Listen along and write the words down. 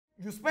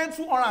You spent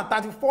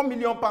 £234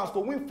 million to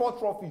win 4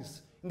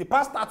 trophies in the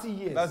past 30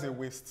 years. That's a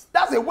waste.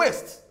 That's a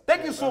waste.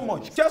 Thank you so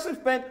much. Chelsea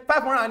spent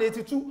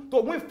 582 to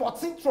win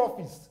 14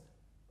 trophies.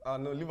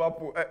 No,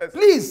 Liverpool.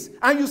 Please,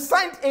 and you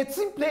signed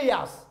 18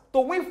 players to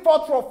win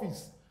 4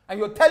 trophies. And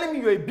you're telling me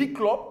you're a big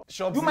club?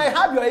 You might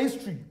have your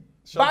history.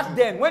 Back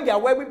then, when they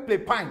are where we play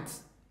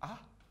pints.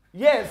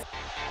 Yes.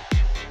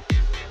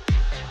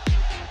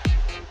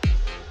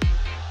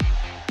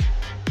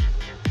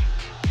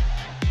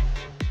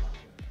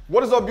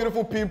 What is up,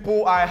 beautiful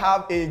people? I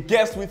have a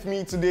guest with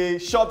me today.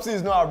 Shopsy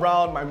is not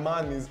around. My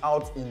man is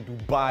out in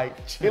Dubai,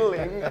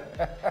 chilling,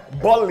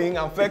 balling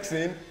and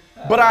flexing.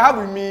 But I have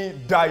with me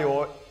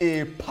Dayo,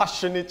 a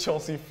passionate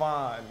Chelsea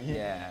fan.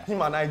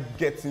 Him and I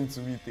get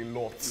into it a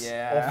lot.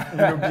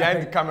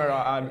 Behind the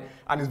camera,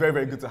 and it's very,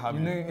 very good to have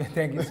you.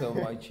 Thank you so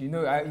much. You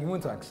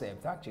want to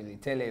accept, actually.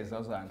 Tele is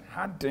also an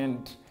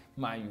hardened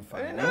Man U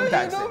fan. You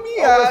know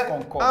me,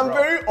 I'm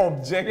very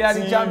objective. We are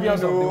the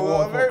champions of the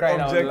world, for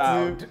crying out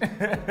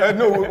loud.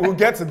 No, we'll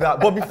get to that.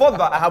 But before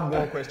that, I have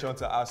one question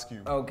to ask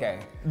you. Okay.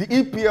 The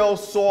EPL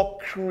saw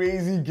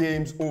crazy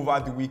games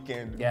over the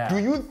weekend. Do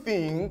you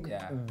think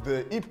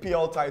the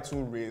EPL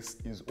title race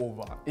is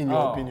over, in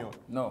your opinion?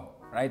 No.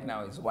 Right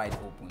now, it's wide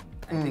open.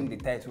 I think the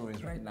title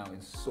race right now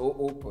is so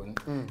open.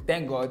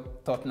 Thank God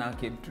Tottenham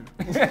came through.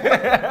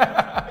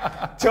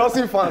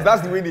 Chelsea fans,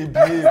 that's the way they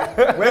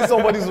behave. When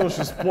somebody's zone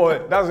should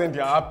spoil, that's when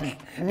they're happy.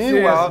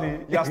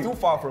 Meanwhile, you're still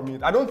far from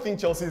it. I don't think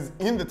Chelsea is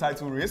in the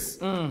title race.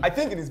 I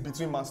think it is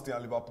between Man City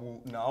and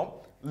Liverpool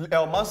now.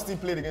 Man City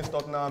played against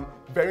Tottenham,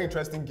 very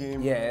interesting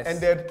game. Yes.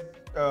 Ended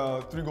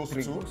 3 goals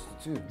to 2.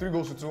 3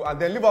 goals to 2. And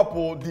then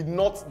Liverpool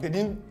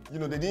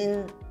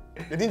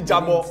they didn't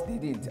jab off,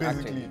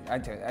 basically.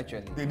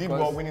 Actually. They did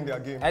well winning their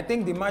game. I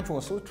think the match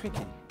was so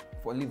tricky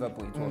for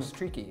Liverpool. It was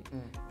tricky.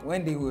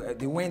 When they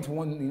went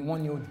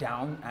 1-0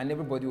 down, and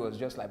everybody was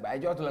just like, but I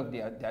just love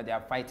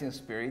their fighting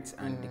spirits,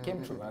 and they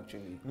came through,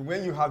 actually.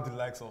 When you have the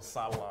likes of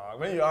Salah,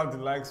 when you have the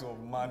likes of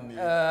Mane,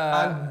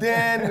 and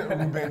then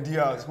Ruben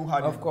Diaz, who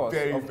had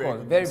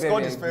very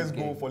scored his first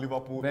goal for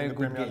Liverpool in the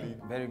Premier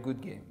League. Very good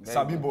game.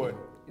 Sabi boy.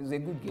 It's a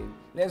good game.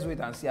 Let's wait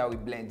and see how he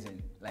blends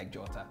in, like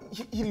Jota.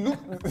 He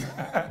looked...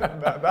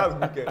 that's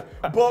wicked.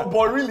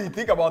 But really,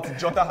 think about it.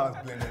 Jota has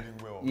blended in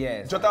well.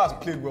 Yes. Jota has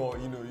played well,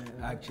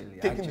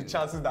 taking the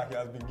chances that he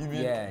has been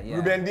given.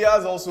 Ruben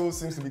Diaz also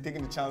seems to be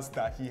taking the chance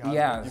that he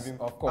has been given.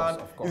 Of course.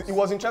 It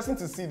was interesting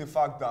to see the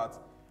fact that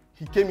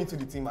he came into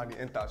the team and he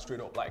entered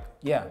straight up.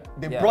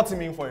 They brought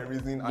him in for a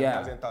reason and he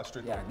has entered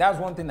straight up. That's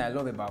one thing I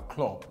love about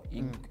Klopp.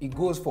 He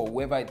goes for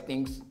whoever he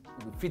thinks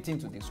will fit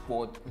into the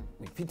squad,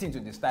 will fit into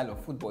the style of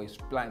football he's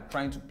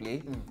trying to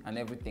play and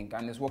everything,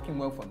 and it's working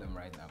well for them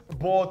right now.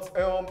 But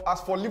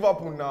as for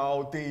Liverpool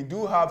now, they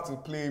do have to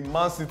play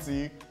Man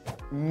City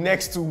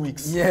next 2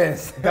 weeks.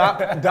 Yes.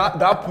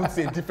 that puts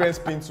a different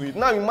spin to it.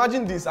 Now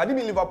imagine this, I didn't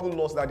mean Liverpool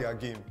lost their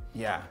game.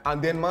 Yeah.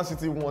 And then Man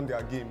City won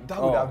their game.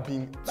 That would have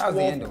been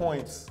 12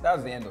 points.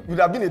 That's the end of it. It would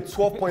have been a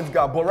 12-point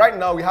gap. But right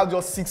now, we have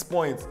just 6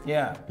 points.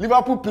 Yeah.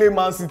 Liverpool play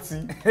Man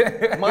City.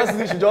 Man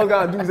City should just go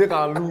and do music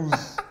and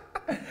lose.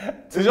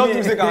 They just do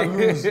music and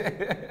lose.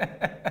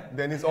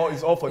 Then it's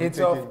all for the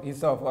taking.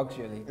 It's off,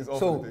 actually.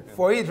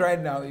 For it right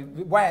now,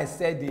 why I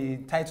said the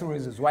title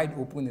race is wide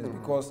open is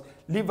because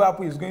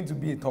Liverpool is going to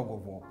be a tug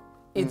of war.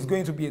 It's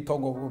going to be a tug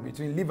of war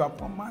between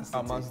Liverpool and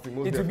Man City.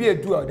 It will be a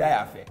do or die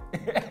affair.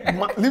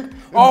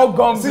 All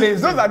gun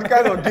blazing. Those are the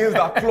kind of games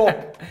that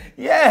Klopp.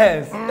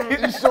 Yes.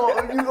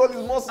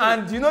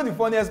 And you know the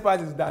funniest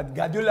part is that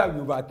Guardiola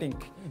will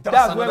overthink.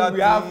 That's when we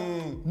have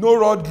no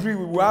Rodri,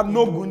 we will have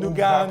no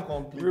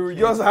Gundogan, we will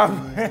just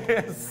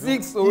have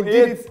 6 or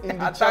 8 in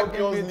the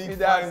Champions League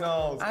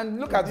finals. And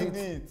look at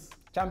it.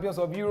 Champions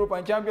of Europe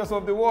and champions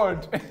of the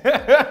world.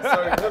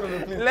 Sorry, no,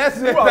 please.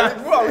 Who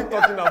are we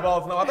talking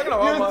about now? We're talking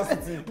about Man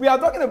City. We are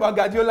talking about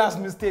Guardiola's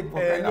mistake for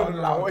crying out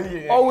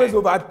loud. Always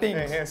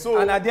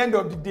overthink. And at the end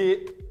of the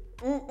day,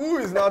 who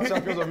is now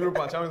champions of Europe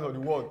and champions of the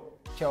world?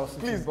 Chelsea.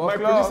 Please, my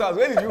producers,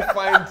 where did you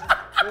find...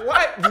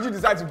 Why did you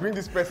decide to bring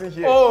this person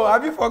here? Oh,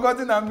 have you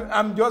forgotten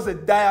I'm just a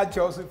dire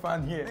Chelsea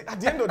fan here? At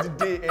the end of the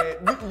day,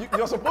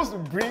 you're supposed to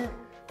bring...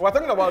 We're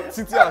talking about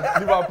City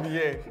and Liverpool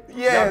here.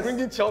 Yes. They are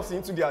bringing Chelsea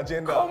into the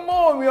agenda. Come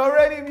on, we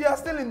are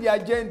still in the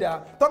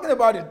agenda. Talking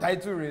about the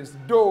title race,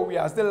 though we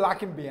are still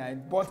lacking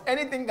behind, but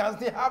anything can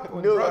still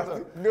happen,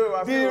 brother.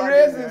 The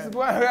race is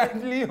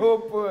widely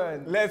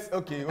open.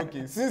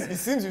 Okay. Since it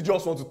seems you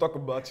just want to talk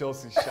about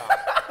Chelsea,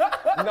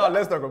 now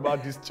let's talk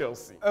about this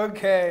Chelsea.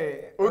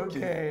 Okay.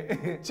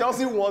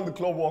 Chelsea won the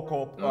Club World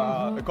Cup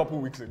a couple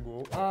weeks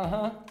ago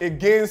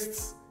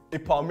against a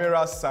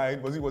Palmeiras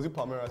side. Was it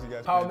Palmeiras you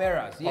guys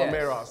Palmeiras, played? yes.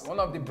 Palmeiras. One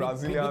of the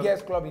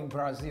biggest club in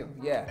Brazil,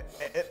 yeah.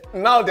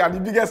 Now they are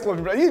the biggest club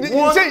in Brazil. You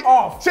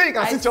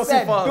can see Chelsea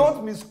fans.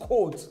 Don't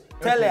misquote.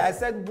 Tele, I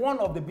said one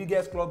of the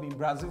biggest club in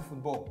Brazil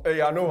football.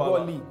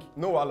 Football league.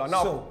 No,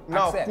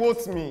 now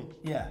quote me.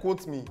 Yeah.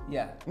 Quote me.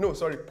 Yeah. No,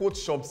 sorry, quote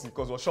Shopsy,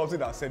 because it was Shopsy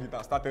that said it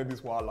and started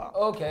this wala.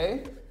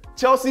 Okay.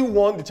 Chelsea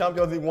won the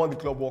Champions League, won the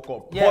Club World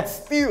Cup. Yes. But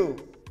still,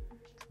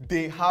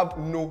 they have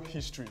no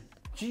history.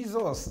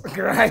 Jesus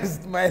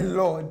Christ, my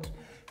Lord.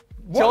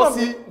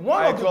 Chelsea,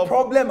 one of the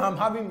problem I'm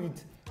having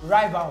with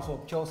rivals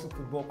of Chelsea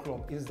Football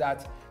Club is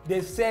that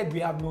they said we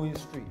have no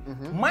history.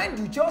 Mind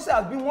you, Chelsea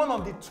has been one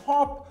of the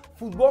top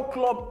football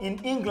club in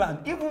England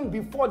even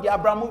before the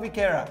Abramovich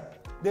era.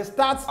 The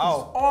stats is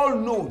all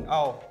known.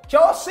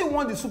 Chelsea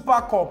won the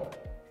Super Cup,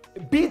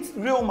 beat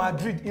Real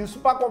Madrid in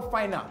Super Cup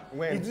final.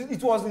 When?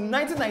 It was in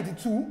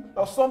 1992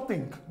 or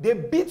something. They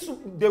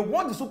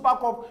won the Super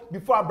Cup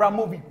before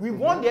Abramovich. We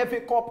won the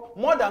FA Cup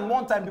more than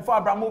one time before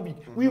Abramovich.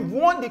 We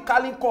won the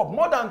Carling Cup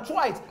more than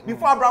twice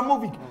before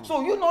Abramovich.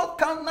 So you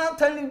can't now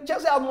telling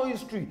Chelsea has no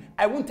history.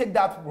 I won't take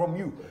that from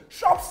you.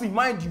 Shopsy,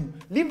 mind you,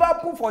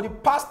 Liverpool for the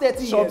past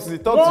 30 years.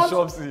 Shopsy, talk to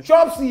Shopsy.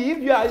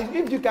 Shopsy,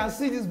 if you can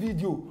see this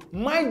video,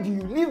 mind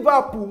you,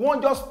 Liverpool won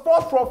just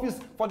 4 trophies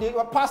for the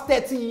past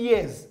 30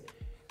 years.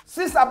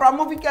 Since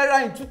Abramovich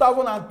era in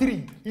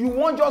 2003, you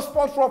won just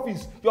 4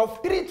 trophies. Your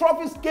 3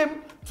 trophies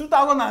came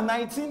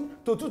 2019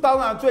 to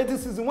 2020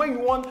 season when you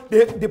won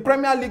the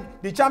Premier League,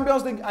 the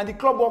Champions League, and the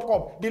Club World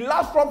Cup. The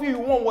last trophy you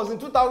won was in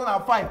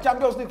 2005,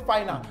 Champions League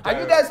final. And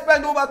you guys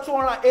spent over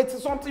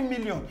 280-something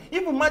million.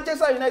 Even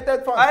Manchester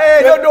United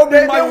fans,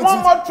 they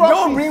won more trophies.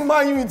 Don't bring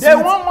Man U into it. They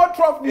won more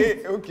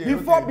trophies.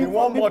 They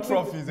won more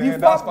trophies.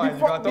 That's fine.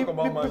 You can talk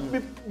about Man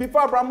U.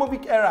 Before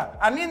Abramovich era.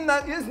 And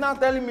he's now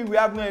telling me we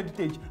have no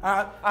heritage.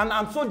 And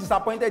I'm so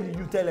disappointed in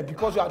you, Tele,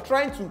 because you are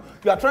trying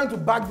to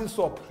back this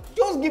up.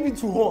 Just give it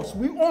to us.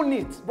 We own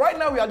it. Right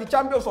now, we are the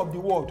champions of the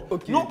world.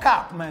 Okay. No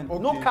cap, man.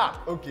 Okay. No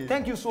cap. Okay.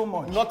 Thank you so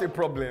much. Not a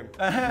problem.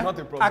 Not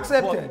a problem.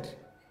 Accepted. But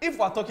if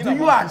we're talking about...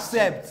 Do you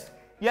accept?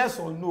 Yes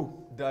or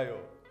no? Dayo.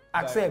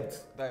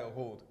 Accept. Dayo,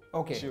 hold.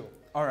 Okay. Chill.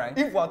 All right.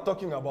 If we're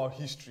talking about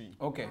history,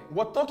 okay,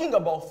 we're talking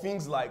about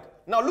things like...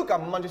 Now, look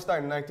at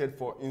Manchester United,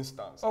 for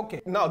instance.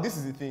 Okay. Now, this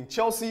is the thing.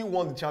 Chelsea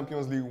won the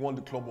Champions League, won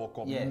the Club World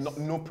Cup. Yes.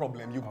 No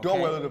problem. You've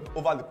done well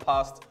over the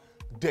past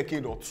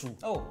decade or 2.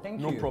 Oh, thank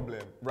you. No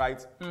problem,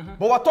 right? But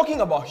we're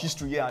talking about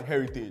history here and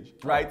heritage,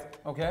 right?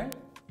 Okay.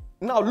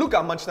 Now, look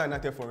at Manchester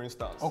United, for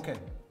instance. Okay.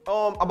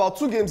 About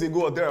 2 games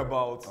ago or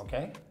thereabouts,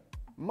 okay,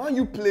 Man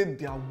U played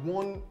their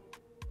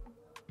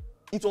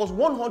it was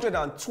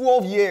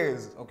 112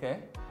 years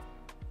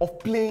of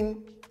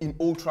playing in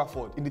Old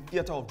Trafford, in the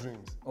Theatre of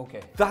Dreams.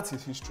 Okay. That's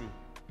his history.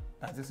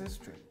 That is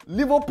history.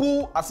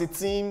 Liverpool, as a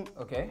team,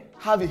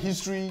 have a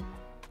history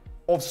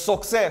of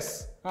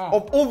success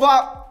of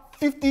over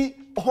 50,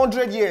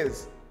 100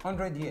 years.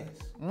 100 years.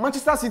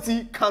 Manchester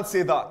City can't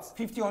say that.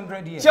 50,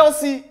 100 years.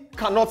 Chelsea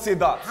cannot say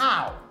that.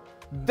 How?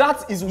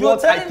 That is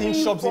what I think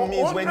Shopsy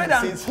means when he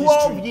says history.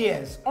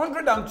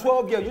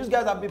 112 years, you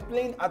guys have been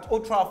playing at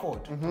Old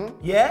Trafford.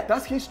 Yeah?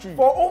 That's history.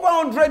 For over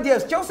 100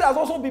 years, Chelsea has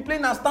also been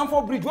playing at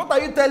Stamford Bridge. What are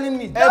you telling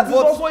me? That is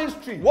also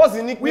history. What's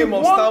the nickname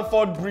of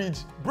Stamford Bridge?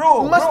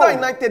 Bro, Manchester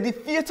United, the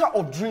Theatre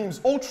of Dreams.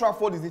 Old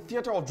Trafford is the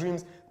Theatre of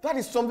Dreams. That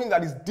is something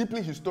that is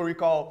deeply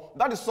historical.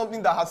 That is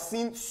something that has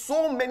seen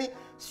so many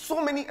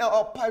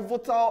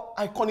pivotal,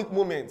 iconic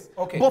moments.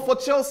 Okay. But for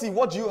Chelsea,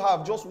 what do you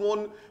have? Just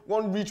one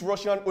rich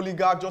Russian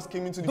oligarch just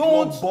came into the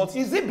club. But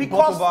is it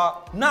because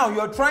now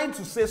you're trying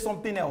to say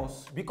something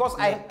else? Because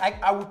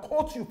I will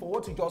quote you for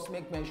what you just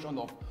make mention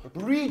of.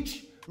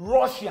 Rich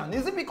Russian.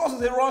 Is it because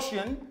he's a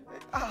Russian?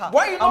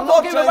 Why are you not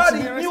talking about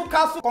the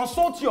Newcastle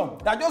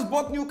consortium that just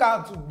bought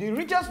Newcastle, the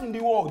richest in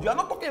the world? You are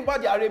not talking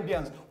about the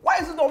Arabians. Why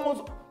is it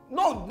almost...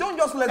 No, don't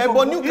just let go.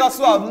 But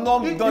Newcastle have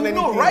not done anything.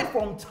 No, right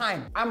from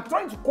time. I'm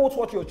trying to quote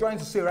what you're trying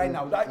to say right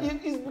now. That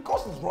it's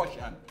because it's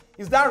Russian.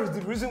 Is that the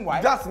reason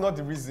why? That's not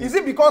the reason. Is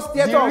it because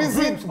Theatre of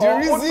Dreams or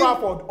Old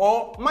Trafford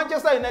or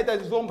Manchester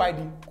United is owned by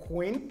the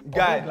Queen of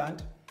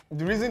England?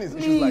 The reason is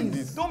issues like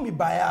this. Don't be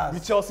biased.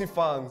 The Chelsea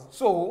fans.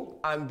 So?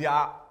 And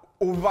their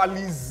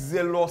overly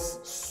zealous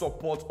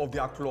support of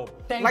their club.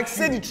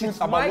 Say the truth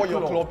about what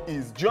your club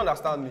is. Do you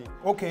understand me?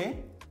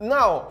 Okay.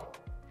 Now,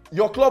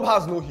 your club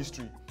has no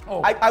history.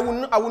 I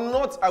will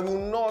not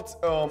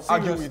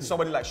argue with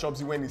somebody like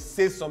Shopsy when he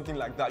says something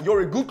like that.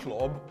 You're a good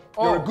club,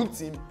 you're a good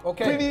team,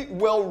 pretty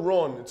well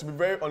run, to be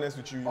very honest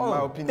with you, in my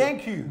opinion.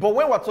 Thank you. But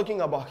when we're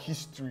talking about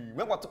history,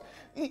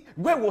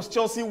 where was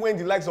Chelsea when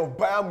the likes of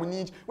Bayern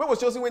Munich, where was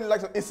Chelsea when the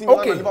likes of AC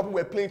Milan and Liverpool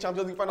were playing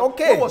Champions League final?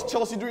 Where was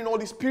Chelsea during all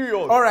this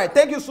period? All right,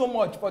 thank you so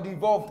much for the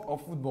evolve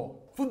of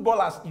football.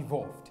 Football has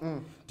evolved.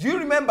 Do you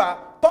remember,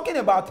 talking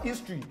about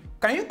history,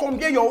 can you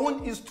compare your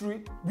own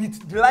history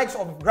with the likes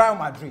of Real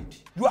Madrid?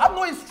 You have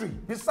no history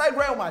beside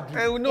Real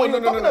Madrid. When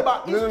you're talking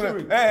about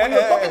history, when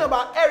you're talking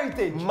about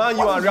heritage, Man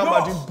U and Real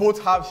Madrid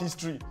both have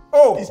history.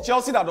 It's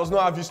Chelsea that does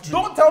not have history.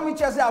 Don't tell me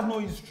Chelsea has no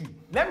history.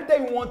 Let me tell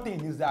you one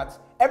thing is that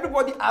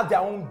everybody has their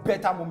own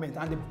better moment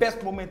and the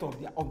best moment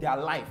of their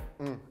life.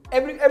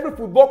 Every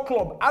football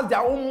club has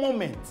their own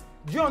moment.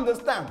 Do you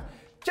understand?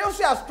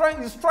 Chelsea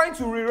is trying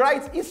to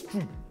rewrite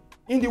history.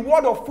 In the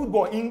world of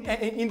football,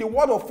 in the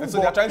world of football,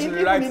 so they're trying to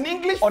rewrite in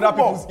English other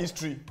football, people's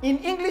history. In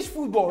English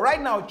football,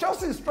 right now,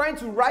 Chelsea is trying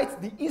to write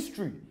the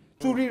history,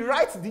 to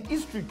rewrite the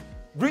history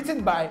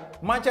written by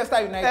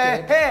Manchester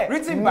United,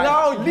 written by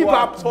now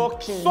Liverpool.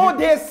 So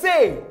they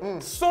say,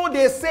 so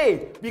they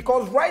say,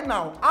 because right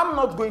now I'm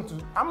not going to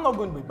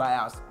be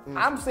biased.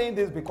 I'm saying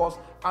this because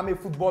I'm a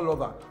football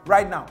lover.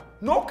 Right now,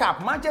 no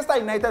cap, Manchester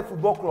United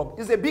Football Club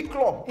is a big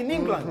club in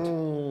England.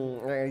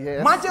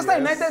 Manchester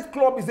United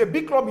Club is a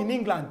big club in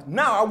England.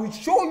 Now I will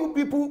show you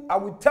people, I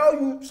will tell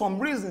you some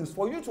reasons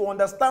for you to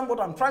understand what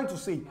I'm trying to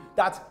say.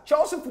 That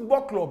Chelsea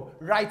Football Club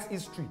writes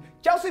history.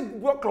 Chelsea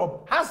Football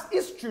Club has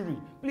history.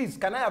 Please,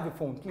 can I have a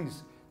phone,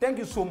 please? Thank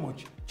you so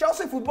much.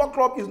 Chelsea Football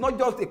Club is not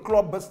just a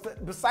club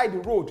beside the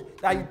road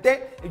that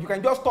you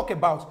can just talk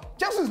about.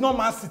 Chelsea is not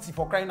Man City,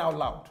 for crying out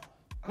loud.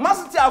 Man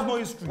City has no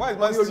history. Why is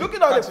Man City you're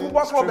looking at a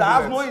football club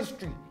that has no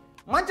history.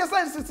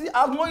 Manchester City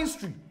has no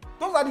history.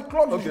 Those are the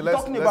clubs you're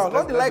talking about,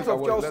 not the likes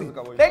of Chelsea.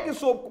 Thank you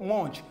so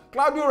much.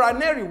 Claudio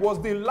Ranieri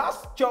was the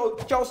last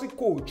Chelsea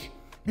coach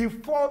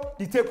before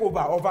the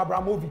takeover of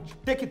Abramovich.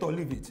 Take it or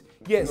leave it.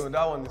 Yes. No,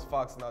 that one is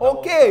facts now.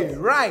 Okay,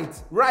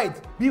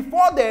 right.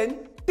 Before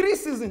then, 3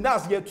 seasons,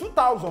 that's year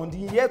 2000.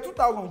 In year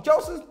 2000,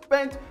 Chelsea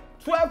spent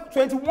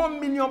 21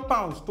 million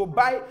pounds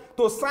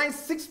to sign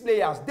 6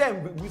 players.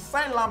 Then we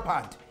signed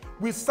Lampard.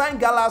 We signed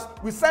Gallas,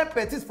 we signed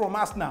Petit from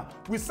Arsenal,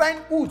 we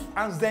signed Ut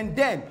and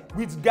Zenden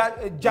with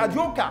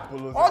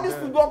Jadioka. All these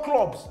football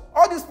clubs,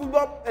 all these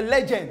football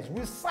legends,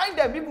 we signed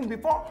them even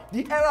before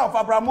the era of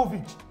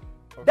Abramovich.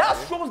 Okay. That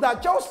shows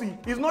that Chelsea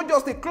is not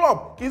just a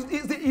club,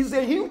 it's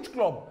a huge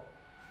club.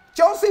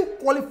 Chelsea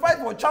qualified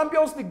for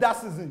Champions League that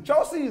season.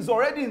 Chelsea is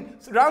already in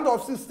round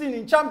of 16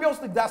 in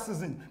Champions League that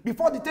season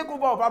before the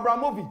takeover of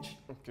Abramovich.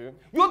 Okay.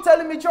 You're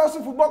telling me Chelsea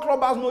Football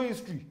Club has no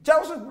history.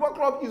 Chelsea Football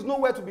Club is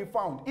nowhere to be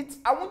found.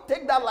 I won't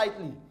take that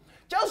lightly.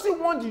 Chelsea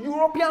won the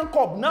European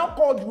Cup, now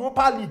called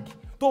Europa League,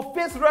 to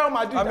face Real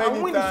Madrid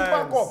and win the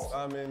Super Cup.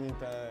 How many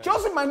times?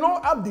 Chelsea might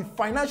not have the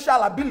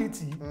financial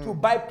ability to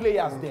buy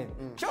players then.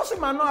 Chelsea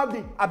might not have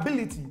the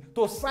ability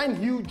to sign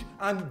huge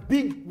and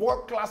big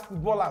world-class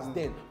footballers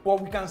then.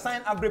 But we can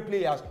sign average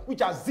players,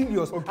 which are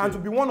zealous, and to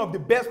be one of the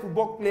best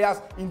football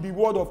players in the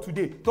world of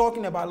today.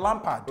 Talking about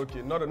Lampard.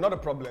 Okay, not a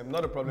problem,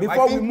 not a problem.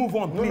 Before we move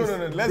on, please.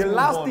 No, let's the move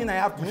last on. thing I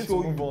have to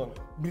show you, on.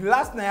 the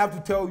last thing I have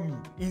to tell you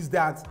is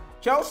that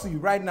Chelsea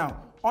right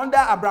now,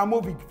 under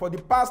Abramovich, for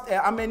the past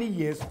how many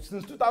years,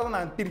 since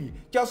 2003,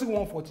 Chelsea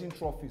won 14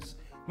 trophies.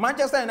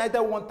 Manchester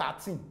United won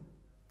 13.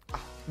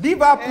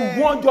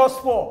 Liverpool won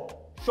just 4.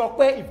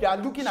 Shokwe, if you are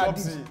looking at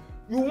this,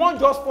 you won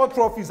just 4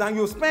 trophies and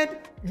you spent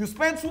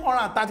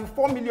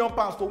 234 million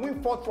pounds to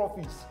win 4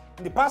 trophies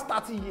in the past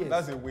 30 years.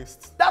 That's a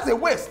waste. That's a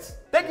waste.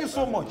 Thank you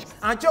so much.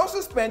 And Chelsea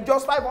spent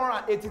just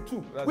 582,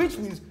 which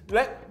means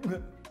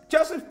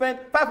Chelsea spent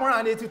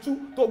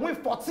 582 to win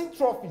 14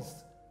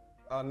 trophies.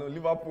 No,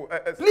 Liverpool.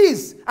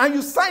 Please, and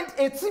you signed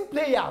 18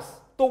 players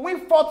to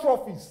win 4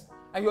 trophies,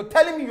 and you're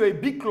telling me you're a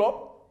big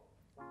club?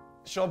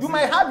 You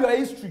might have your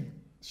history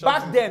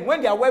back then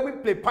when they are where we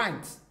play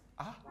pints.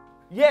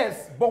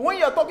 Yes, but when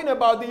you're talking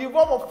about the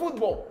evolve of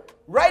football,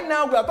 right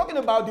now we are talking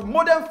about the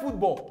modern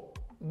football.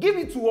 Give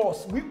it to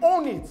us. We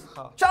own it.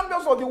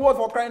 Champions of the world,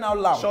 for crying out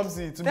loud.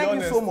 Shopsy, to be honest,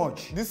 thank you so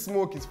much. This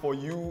smoke is for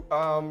you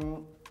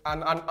and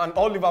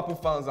all Liverpool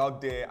fans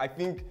out there. I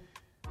think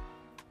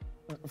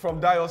from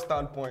Dio's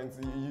standpoint,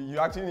 you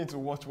actually need to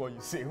watch what you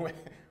say when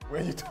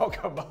you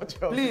talk about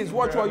Chelsea. Please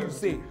watch what you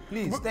say.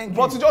 Please, thank you.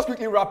 But to just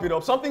quickly wrap it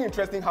up, something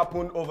interesting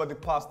happened over the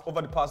past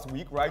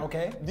week, right?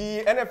 Okay.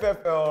 The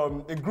NFF,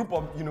 a group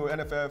of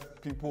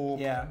NFF people,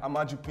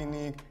 Amaju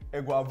Pinnick,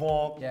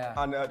 Eguavon,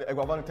 and the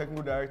Eguavon, the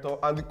technical director,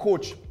 and the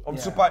coach of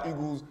the Super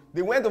Eagles,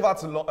 they went over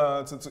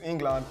to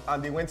England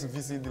and they went to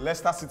visit the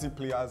Leicester City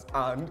players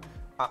and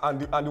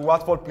the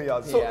Watford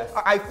players. So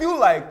I feel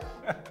like,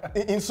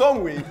 in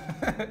some way,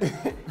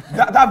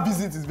 that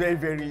visit is very,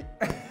 very.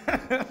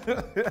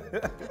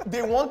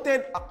 They want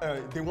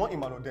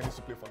Emmanuel Dennis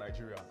to play for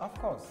Nigeria. Of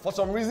course. For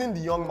some reason, the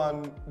young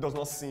man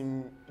doesn't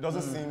seem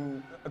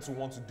to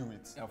want to do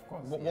it. Of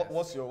course.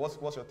 What's your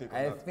take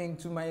on that? I think,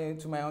 to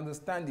my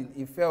understanding,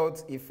 it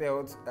felt. It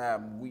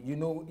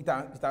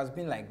has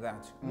been like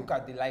that. Look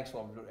at the likes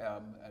of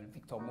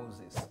Victor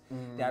Moses.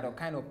 They are the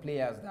kind of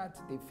players that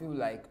they feel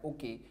like,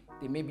 okay,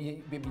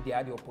 maybe they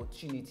had the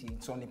opportunity.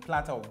 It's on a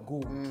platter of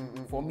gold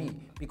for me.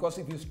 Because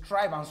if you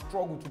strive and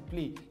struggle to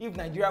play, if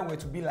Nigeria were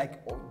to be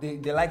like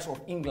the likes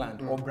of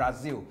England or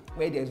Brazil,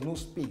 where there's no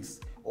space,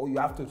 or you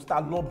have to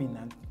start lobbying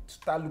and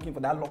start looking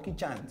for that lucky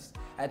chance,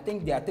 I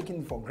think they are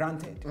taking it for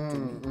granted.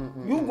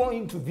 You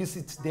going to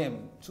visit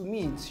them, to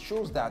me, it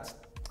shows that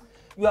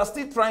you are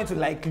still trying to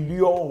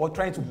lure or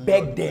trying to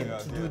beg them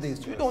to do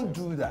this. You don't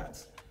do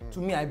that. To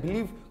me, I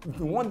believe if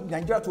we want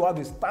Nigeria to have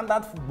a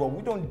standard football,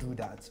 we don't do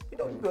that. We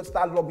don't just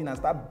start lobbying and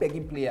start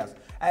begging players.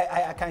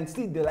 I can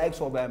see the likes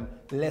of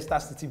Leicester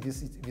City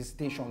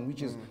visitation,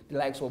 which is the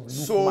likes of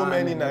so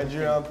many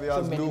Nigerian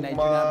players, Ndidi,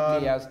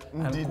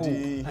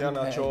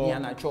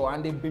 Iheanacho,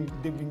 and they've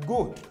been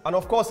good. And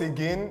of course,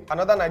 again,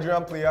 another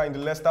Nigerian player in the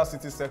Leicester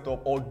City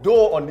setup,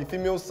 although on the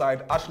female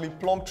side, Ashley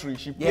Plumtree,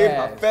 she played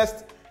her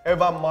first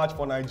ever match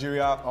for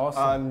Nigeria,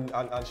 and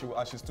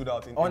she stood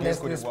out in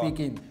honestly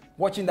speaking,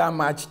 watching that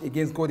match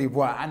against Cote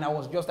d'Ivoire, and I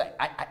was just like,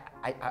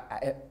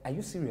 are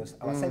you serious?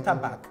 Our centre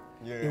back,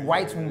 Yeah, a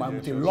white woman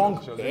with a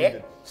long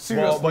hair.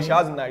 Seriously, but she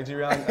has a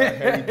Nigerian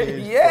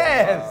heritage.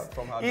 Yes,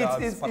 from her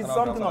it's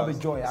something of a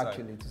joy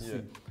actually to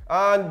see.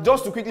 And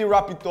just to quickly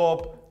wrap it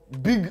up,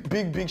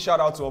 big shout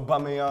out to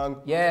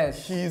Aubameyang.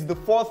 Yes, he's the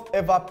 4th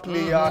ever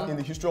player in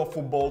the history of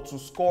football to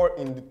score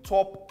in the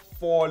top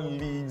 4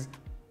 leagues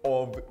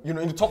of, in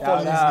the top 4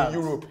 leagues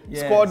in Europe.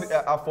 Yes. Scored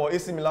for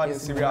AC Milan in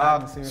Serie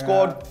A,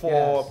 scored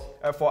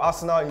for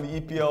Arsenal in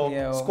the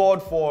EPL,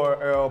 scored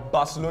for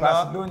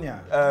Barcelona,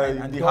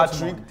 the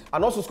hat-trick,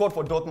 and also scored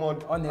for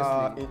Dortmund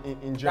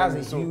in Germany.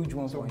 That's a huge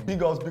one for him.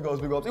 Big ups.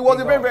 It was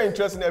a very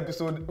interesting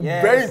episode.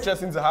 Yes. Very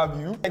interesting to have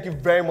you. Thank you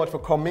very much for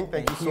coming.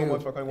 Thank you so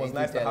much for coming. It was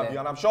nice to have you.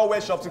 And I'm sure when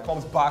Shopsy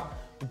comes back,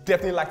 we'd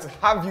definitely like to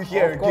have you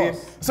here again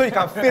so you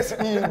can face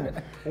him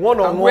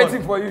one-on-one. I'm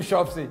waiting for you,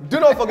 Shopsy. Do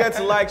not forget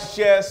to like,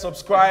 share,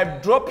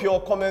 subscribe, drop your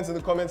comments in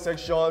the comment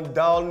section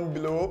down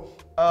below.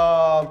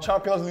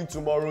 Champions League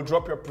tomorrow,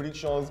 drop your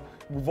predictions.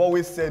 We've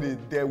always said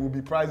it, there will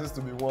be prizes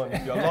to be won.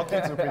 If you're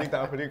lucky to predict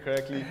and predict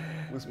correctly,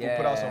 we'll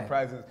put out some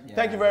prizes.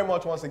 Thank you very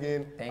much once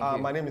again.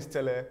 My name is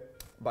Tele.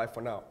 Bye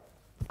for now.